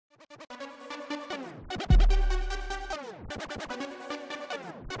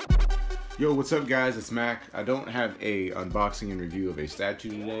Yo, what's up guys, it's Mac. I don't have a unboxing and review of a statue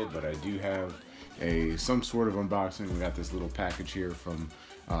today, but I do have some sort of unboxing. We got this little package here from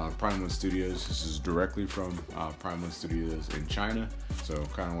Prime One Studios. This is directly from Prime One Studios in China. So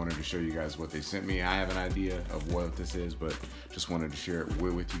kind of wanted to show you guys what they sent me. I have an idea of what this is, but just wanted to share it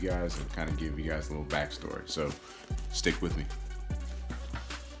with you guys and kind of give you guys a little backstory. So stick with me.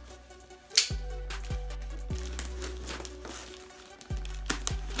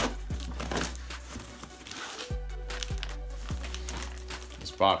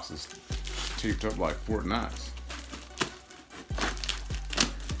 This box is taped up like Fort Knox.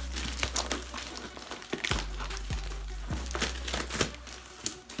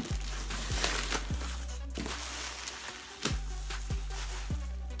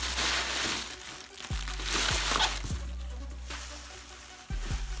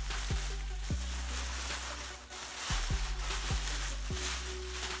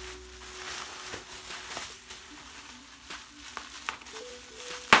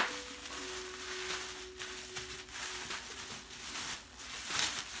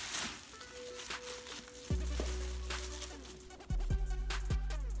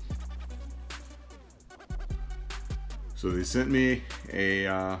 So they sent me a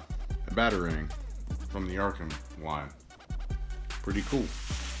Batarang from the Arkham line. Pretty cool.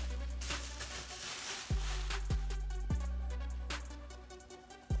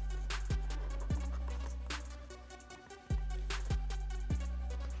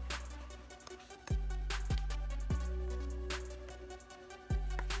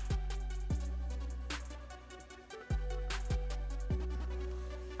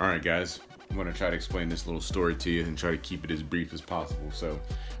 Alright guys, I'm going to try to explain this little story to you and try to keep it as brief as possible. So,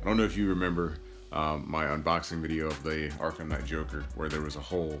 I don't know if you remember my unboxing video of the Arkham Knight Joker where there was a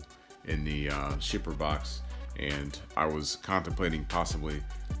hole in the shipper box, and I was contemplating possibly,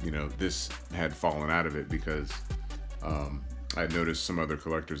 this had fallen out of it because I had noticed some other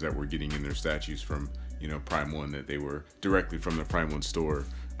collectors that were getting in their statues from, Prime One, that they were directly from the Prime One store,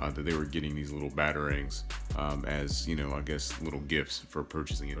 that they were getting these little Batarangs as, I guess little gifts for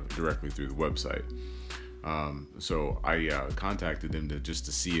purchasing it directly through the website. So I contacted them just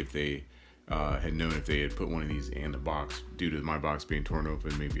to see if they had known if they had put one of these in the box due to my box being torn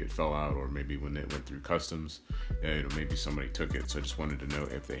open. Maybe it fell out, or maybe when it went through customs, maybe somebody took it. So I just wanted to know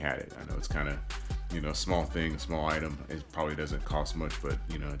if they had it. I know it's kind of, a small thing, a small item. It probably doesn't cost much, but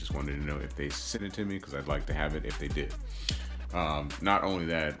I just wanted to know if they sent it to me because I'd like to have it if they did. Not only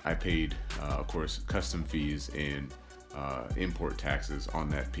that, I paid, of course, custom fees and import taxes on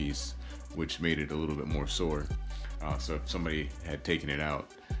that piece, which made it a little bit more sore. So if somebody had taken it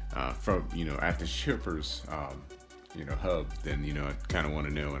out from, at the shipper's, hub, then, I kind of want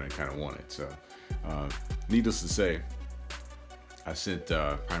to know and I kind of want it. So, needless to say, I sent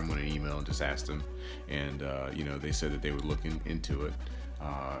Prime One an email and just asked them, and, they said that they were looking into it.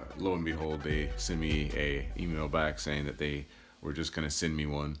 Lo and behold, they sent me a email back saying that they were just going to send me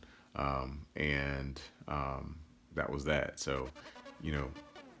one, and that was that. So,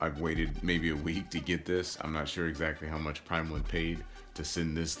 I've waited maybe a week to get this. I'm not sure exactly how much Prime One paid to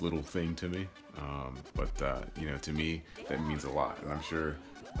send this little thing to me, but to me that means a lot, and I'm sure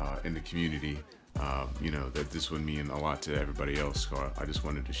in the community, that this would mean a lot to everybody else. So I just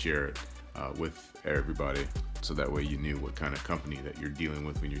wanted to share it with everybody, so that way you knew what kind of company that you're dealing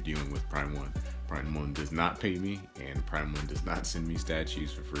with when you're dealing with Prime One. Prime One does not pay me, and Prime One does not send me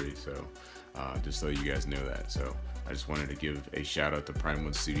statues for free. So just so you guys know that. So I just wanted to give a shout out to Prime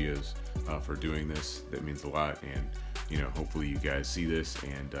One Studios for doing this. That means a lot, and hopefully you guys see this,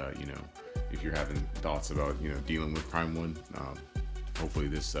 and if you're having thoughts about dealing with Prime One, hopefully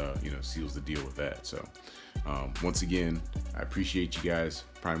this seals the deal with that. So once again, I appreciate you guys.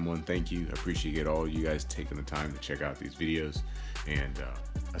 Prime One, thank you. I appreciate all you guys taking the time to check out these videos, and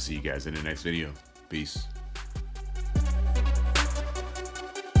I'll see you guys in the next video. Peace.